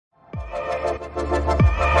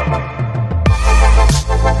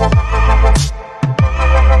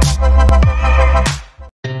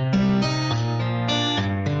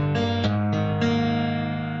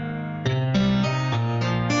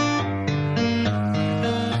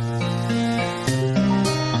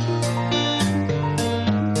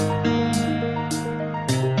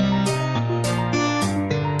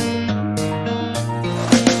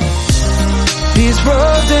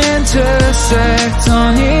roads intersect,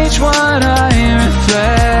 on each one I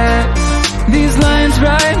reflect. These lines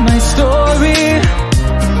write my story,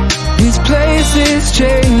 these places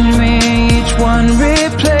change me, each one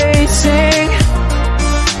replacing,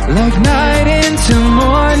 like night into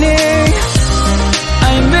morning.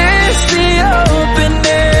 I miss the open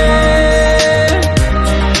air,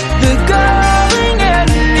 the going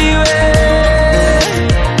anywhere,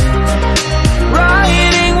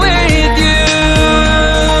 riding with you,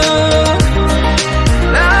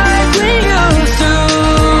 like we used to.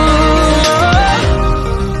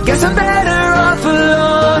 Guess I'm better off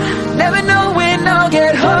alone, never know when I'll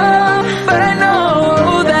get home, but I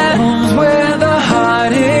know that home's where the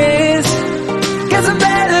heart is. Guess I'm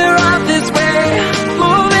better off this way,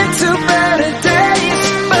 moving to better days,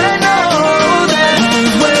 but I know that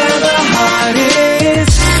home's where the heart is.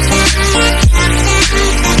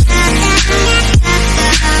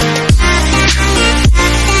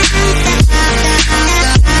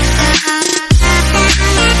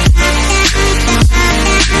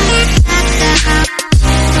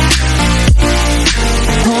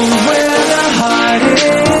 Home's where the heart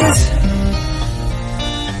is.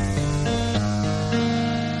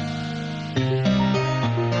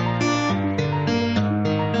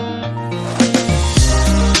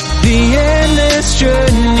 The endless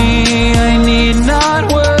journey, I need not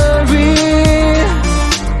worry,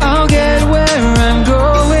 I'll get where I'm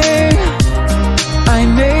going. I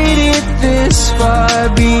made it this far,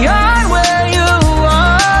 beyond where you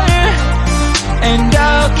are, and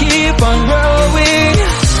I'll keep on growing.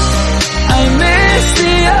 I miss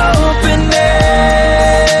the open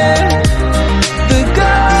air, the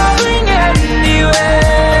going anywhere,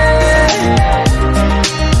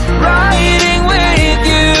 riding with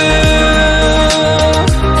you,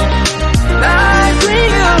 like we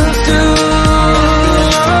used to.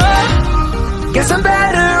 Guess I'm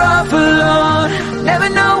better off alone, never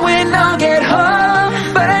know when I'll get home,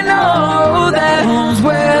 but I know that home's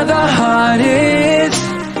where the heart is.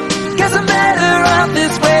 Guess I'm better off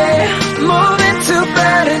this way, moving to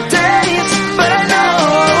better days, but I know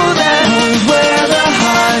that home's where the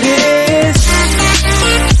heart is.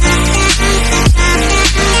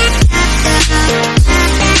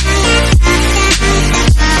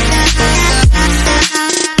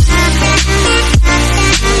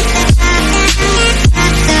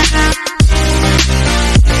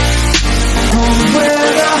 Home's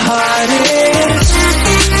where the heart is.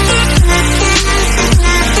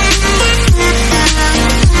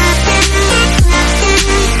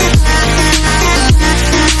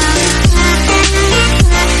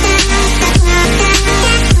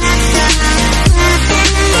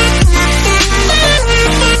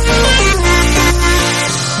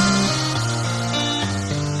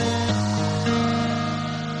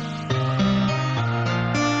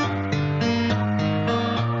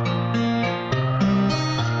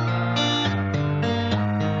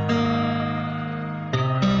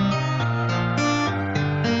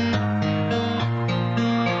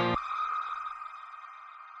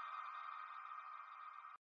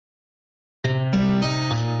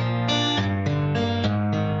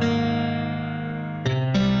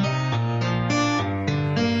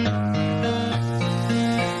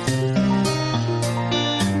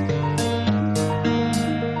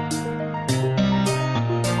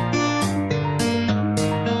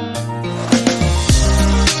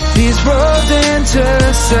 These roads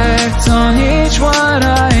intersect, on each one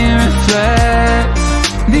I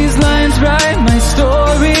reflect. These lines write my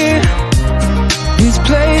story, these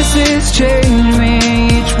places change me,